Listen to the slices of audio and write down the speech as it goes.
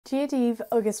Díodíobh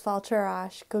agus fáilte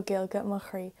arás go Gaeilge mo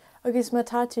chroí, agus má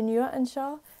tá tú nua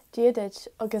anseo, díodid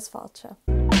agus fáilte.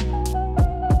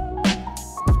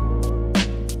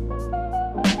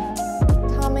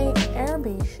 Tá mé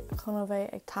arbís chun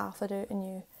bheith ag tafadú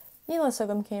inniu. Nílas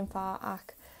agam céim fá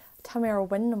ach tá mé ar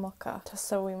bhain amachcha tá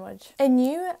sóí muid.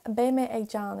 Inniu bé mé ag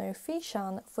deanú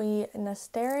bhfíseán faoi na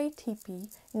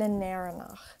STEREOTYPES na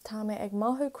néaranach. Tá mé ag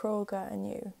maithú cróga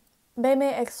inniu. Bé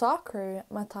mé ag sacrú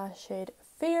má tá siad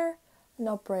fear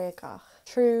nó bréagach,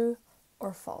 true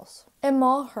or false. I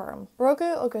mátharm,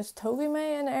 rugadh agus tógadh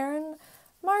mé in éireann,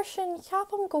 mar sin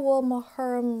ceapam go bhfuil mo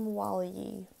thurm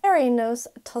bhailí. Ar aon nos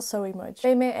tá sóí muid.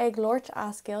 Bé mé ag loirt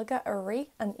as Gaeilge ar rí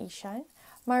an íseán,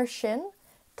 mar sin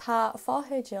tá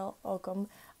fáthúil agam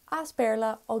as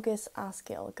béarla agus as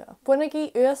Gaeilge.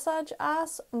 Bunaigh úsáid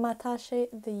as má tá sé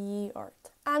de dhí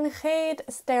ort. An chéad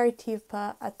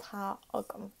stereotype atá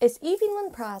agam. Is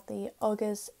íbhíonn prátaí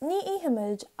agus ní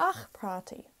iimiid ach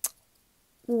prátaí.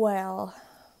 Well,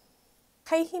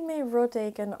 caithfí mé rud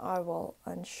ag an ábhal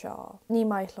an seo. Ní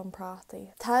maithlim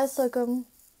prátaí. Tá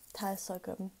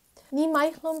agam. Ní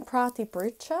maithlim prátaí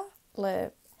brúte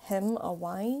le him a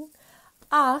bhain,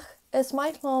 ach is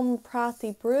maithlim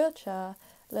prátaí brúte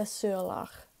le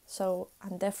súlach. So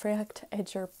an difríocht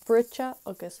idir brúte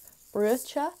agus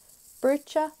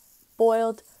brúte,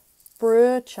 boiled,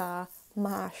 brúte,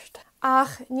 mashed.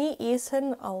 Ach ní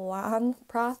íosan a lán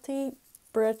prátaí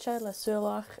brúte le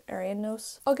súlach ar aon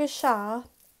nos. Agus se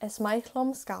is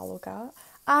maithlim scáilga,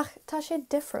 ach tá sé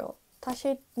difriúil, tá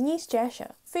sé níos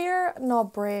deise. Fear nó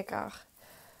bréagach.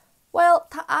 Well,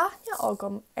 tá aithne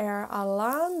agam ar a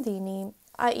lán daoine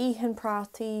a íothinn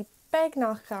prátaí beag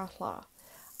nach gachlá.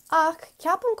 Ach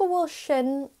ceapan go bhfuil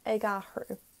sin ag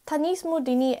athrú. Tá níos mó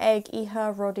daoine ag oíche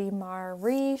rudaí mar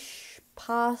rís,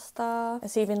 pasta,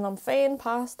 is even lom féin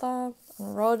pasta,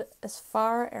 an rud is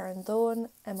fearr ar an dóin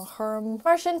I mo churm.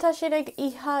 Mar sin tá siad ag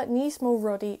oíche níos mó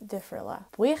rudaí difriúla.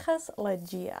 Buíochas le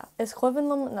dia. Is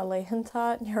chuimhnm na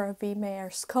léithanta nuair a bhí mé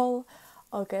ar scoil,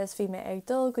 agus bhí mé ag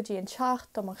dul go dtí an teach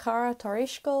do an chara tar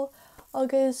éiscoil,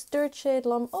 agus dúirt siad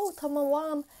lom, tá má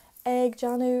bhain ag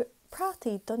deanú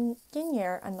prátaí don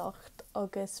ghinnéar a nacht,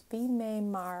 agus bhí mé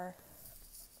mar.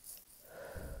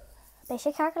 Bé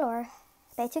sé cear go leor,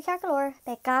 bé tú cear go leor,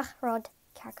 bé gach rud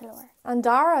cear go leor. An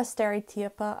dara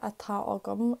stereotype atá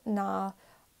agam ná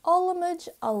ólamid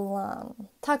a lán.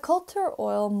 Tá cultúr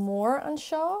oil mór an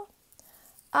seo,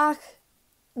 ach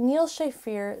níl sé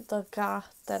fear do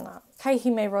gach duine.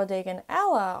 Caithfí mé rud ag an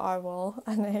eile ábhfuil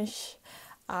anois,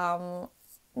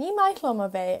 ní maithlim a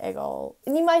bheith ag áil.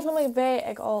 Ní maithlim a bheith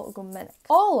ag áil go minic.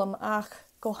 Ólam ach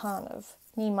go hanamh.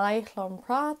 Ní maithlim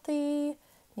prátaí,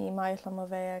 ní maithlim a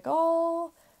bheith ag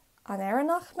áil, an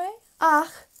éireannach mé.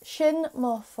 Ach sin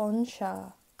má fun se.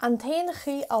 An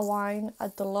taonachaí a bhain a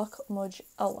dulach muid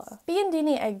uile. Bíonn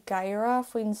daoine ag gaiire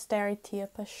faoin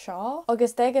stereotype seo,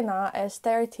 agus de ná is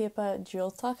stereotype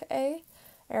diúltach é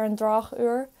ar an drach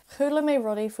uair. Chúla mé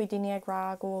rudaí faoi daoine ag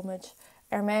rá gómuid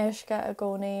ar méisce a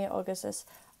gcónaí agus is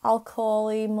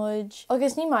alcólaí muid.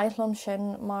 Agus ní maithlim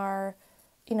sin mar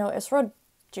is rud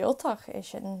diúltach é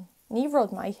sin, ní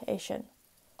rud maith é sin.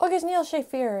 Agus níl sé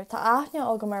fear tá aithne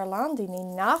agam ar lán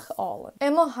daoine nach álan. I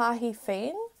mo thaithí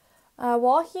féin,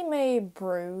 bhaithí mé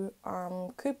brú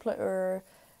cúpla uair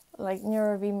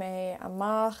nuair a bhí mé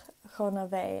amach chun a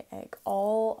bheith ag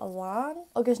áil a lán,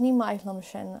 agus ní maithlim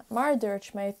sin mar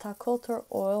dúirt mé tá cultúr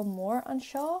oil mór an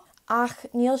seo, ach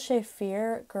níl sé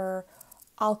fear gur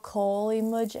alcólaí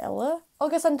muid eile.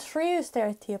 Agus an tríú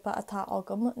stereotype atá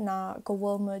agam ná go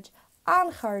bhfuil muid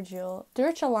an chairdiúil.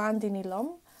 Dúirt a lán daoine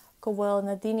lom, go bhfuil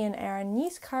na daoine in éireann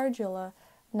níos cairdiúla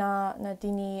ná na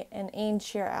daoine in aon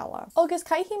siar eile. Agus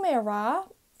caithfí mé rá,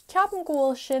 ceapan go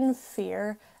bhfuil sin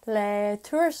fear le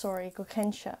tuairisóirí go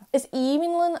cinse. Is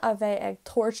íomhánlann a bheith ag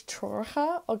tuairt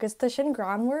troircha agus tá sin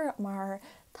granmhar mar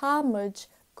tá muid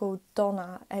go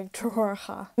donna ag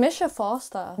troircha. Mis sé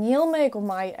fásta, níl mé go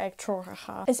mbeidh ag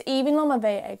troircha. Is íomhánlann a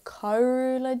bheith ag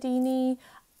cabhrú le daoine,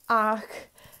 ach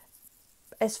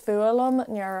is fualam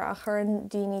nuair a churann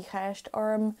daoine cheist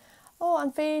orm,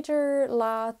 an féidir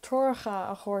le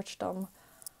troircha a chóirt dom.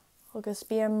 Agus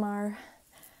bíam mar,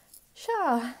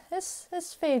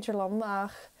 is féidir lom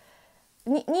ach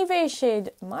ní bheidh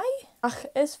siad mai, ach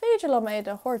is féidir lom é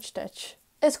a chóirteit.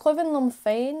 Is cuimhin lom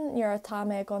féin nuair atá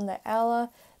mé gan de eile,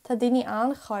 tá daoine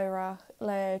an chaireach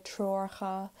le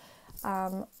troircha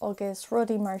agus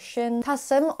rudaí mar sin. Tá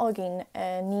sim agin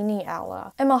níní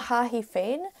eile. I mo thaithí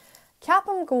féin,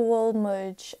 ceapam go bhfuil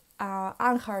muid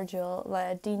an chairdiúil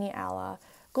le daoine eile,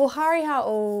 go háirithe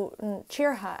ó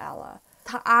tíortha eile.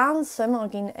 Tá an sim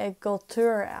agin ag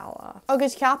cultúr eile.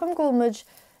 Agus ceapam go muid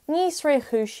Níos ré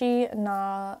chúisí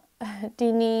ná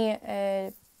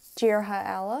daoine díortha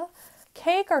eile.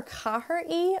 Cé gur cathair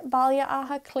í bailile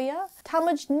atha clia,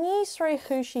 táid níos ré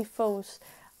chúisí fós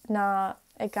ná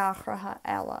I gachratha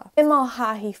eile. I má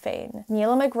haithí féin.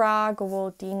 Níl me gra go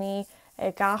bhfuil daoine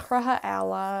I gachratha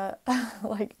eile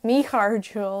ní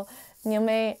chardúil, níl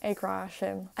mé ag gra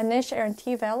sin. Anis ar an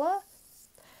tíomh eile,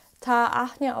 tá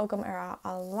aithne agam ar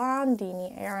a lán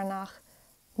daoine ar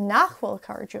nachhfuil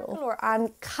cardúil an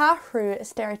cathrú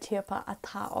stereotype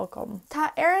atá agam. Tá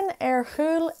éireann ar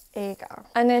chúl éige.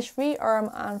 Anis bhí orm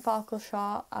an focail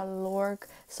seo a lorg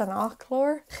san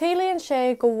achlór. Chéalaonn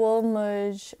sé go bhfuil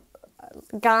muid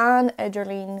gan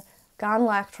idirlín, gan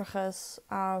leictrachas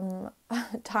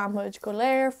támuid go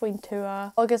léir faoin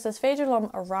tua, agus is féidir lom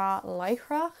a rá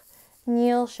leithrach,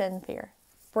 níl sin fíor.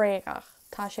 Bréagach,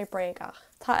 tá sé bréagach.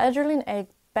 Tá idirlín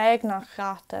ag beag nach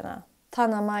gatainna. Tá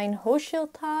na main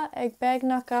hóisiiltá ag beag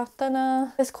nach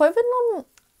gatainna. Is cuimhin lom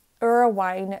ar a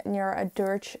bhain nuair a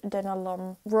dúirt duine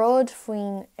lom. Rud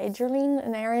faoin idirlín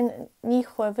in éireann ní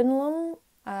chuimhin lom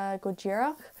go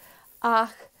ddíireach,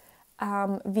 ach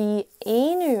bhí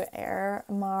éanú ar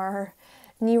mar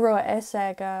ní raibh is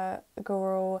aige go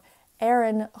raibh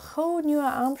éireann chomh nua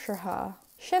amsirtha.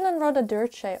 Sin an rud a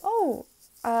dúirt sé,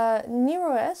 ní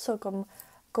raibh is agam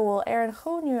go bhfuil éireann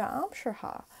chomh nua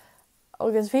amsirtha.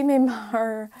 Agus bhí mé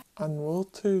mar an bhfuil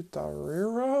tú dá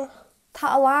rire?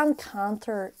 Tá a lán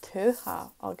cantar tútha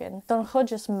agan. Don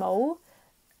chud is mó,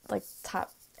 tá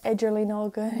idirlín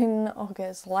agan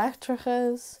agus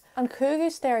leictrachas. An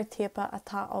cúgu stereotype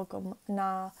atá agam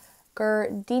ná gur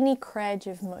daoine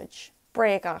creidimh muid.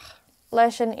 Bréagach.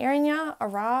 Leis an iarne a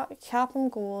rá ceapan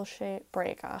go bhfuil sé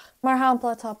bréagach. Mar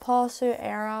shampla tá pásu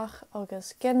éireach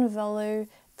agus ginmhilú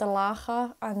de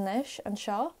lácha an níis an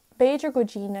seo. Béidir go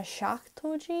dtí na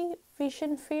seachtóidí bhí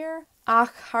sin fíor,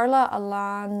 ach tharla a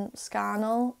lán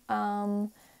scannal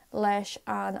leis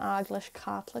an Eaglas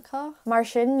Cathlacha. Mar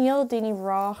sin níl daoine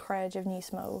rá chreidirh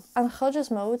níos mó. An chud is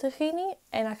mó de chéine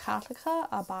ina Cathlacha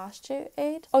a báistú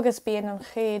éiad, agus bíon an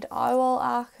chéad ábhfuil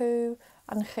acu,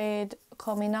 an chéad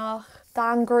comínach,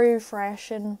 dan grú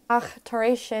freisin, ach tar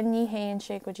éis sin ní héann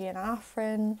sé go dtí an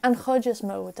affrin. An chud is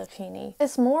mó de chéine.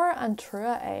 Is mór an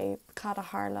trua é cad a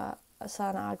tharla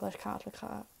san Eaglas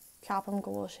Cathlacha. Ceapam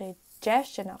go bhfuil sé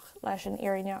deistinach leis an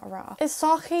iarne a rá. Is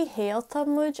sochaí héalta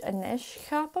muid inis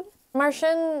ceapam? Mar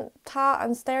sin tá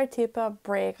an stereotype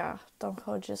bréagach don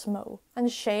chud is mó. An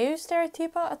séú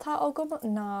stereotype atá agam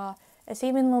ná is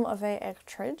éimean lom a bheith ag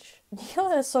trid.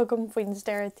 Níl is agam faoin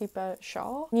stereotype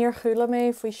seo. Níor chúla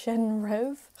mé faoi sin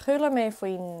roimh. Chúla mé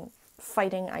faoin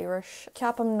Fighting Irish.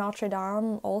 Ceapam Notre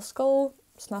Dame Allscoil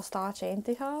sna Stát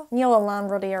Aontaithe. Níl a lán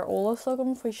rudaí ar ólas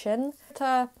agam faoi sin.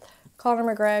 Tá Conor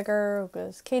McGregor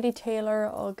agus Katie Taylor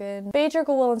agan. Béidir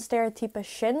go bhfuil an stereotype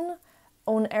sin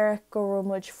ón Eric go raibh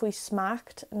muid faoi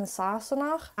smacht na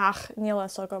Sassanach, ach níl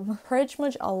is agam. Prid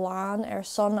muid a lán ar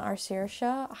son ar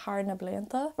saoirse thar na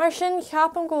blianta. Mar sin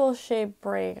ceapam go bhfuil sé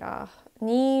bréagach.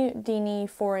 Ní daoine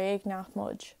fóraigh nach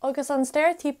muid. Agus an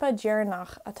stereotype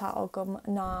dearnach atá agam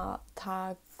ná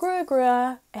tá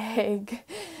grua ag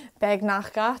beag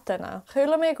nach gatainna.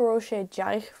 Chúla mé go raibh sé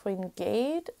deich faoin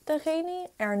géad de chéine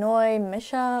ar nói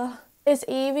mise. Is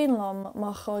éimean lom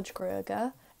má chud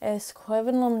gruaga. Is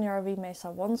cuimhin lom nuair bhí mé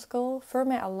sa bhunscoil, fuair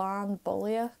mé a lán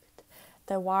bullaíocht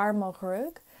de bharr má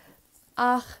grúg,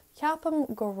 ach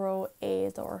ceapam go raibh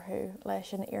éiad orthú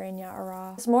leis an iarne a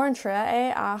rá. Is mór an tria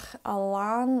é ach a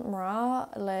lán mrá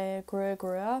le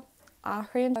grua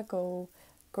aithríonn go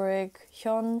gruig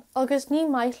tion. Agus ní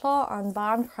maithlá an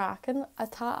bhain chracan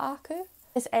atá acu.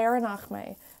 Is éireannach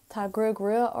mé, tá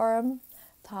grua orm,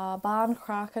 tá bhain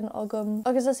chracan agam,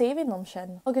 agus is éimean lom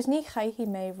sin. Agus ní chaithí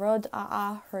mé rud a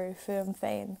athrú fuam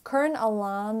féin. Cuireann a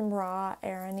lán mrá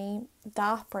éireannaí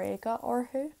dath bréaga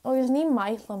orthú, agus ní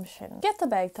maithlam sin. Get a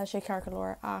beag tá sé cearca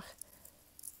leir ach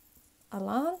a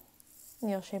lán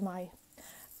níl sé mai.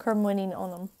 Cur muoín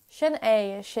onam. Sin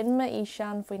é sin ma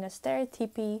bhfíseán faoin na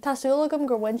stereotypi. Tásúlagam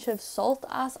gur bhain sibh sult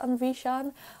as an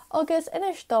bhfíseán, agus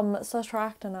inis dom sa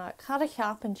tráchtainna cad a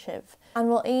cheapan sibh. An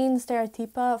bhfuil aon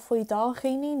stereotype faoi dá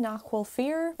chéine nach bhfuil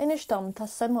fíor, inis dom tá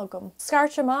simagam.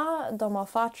 Scairte má dom á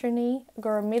fatriní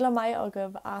gur míle mai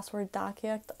agah asfuair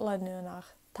daceacht le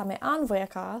nuanach. Tá mé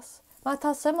anmhaochas, má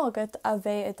tá simagad a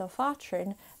bheith i do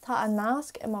fatrin, tá a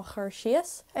nasc i má chur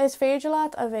síos. Is féidir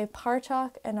leat a bheith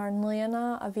páirteach in ar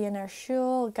nlíana a bhíon ar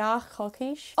siúil gach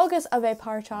chocíis, agus a bheith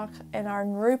páirteach in ar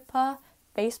ngrúpa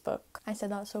Facebook. I said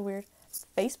that so weird.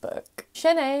 Facebook.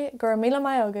 Sin é gur míle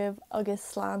mai agah agus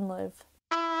slán libh.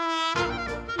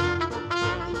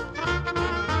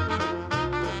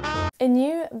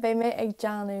 Inniu bheith mé ag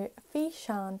deanú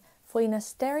bhfíseán faoin na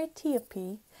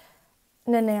stereotypi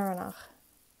na néireannach.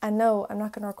 And no, I'm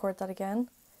not going to record that again.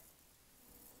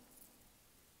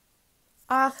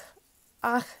 Ach,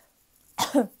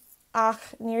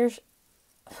 níor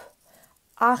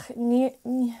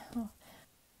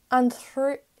an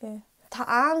trú tá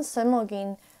an simó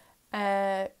gin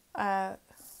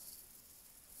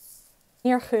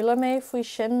níor chuúla mé faoi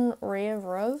sin riamh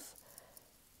roimh.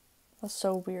 That's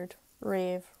so weird.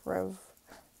 Riamh roimh.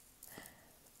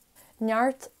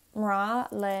 Neart mrá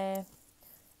le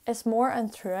is mór an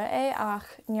trua é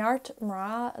ach neart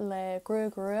mrá le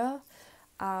grua.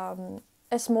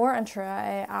 Is mór an trua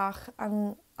é ach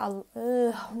an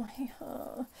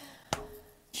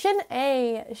sin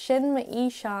é sin ma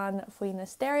bhfíseán faoi na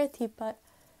stereotype.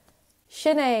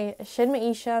 Sin é sin ma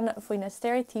bhfíseán faoi na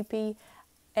stereotypi.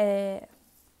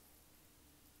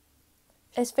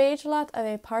 Is féidir leat a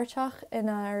bheith páirteach in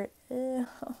our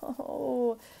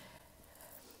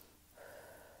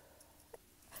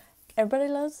everybody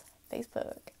loves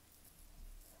Facebook.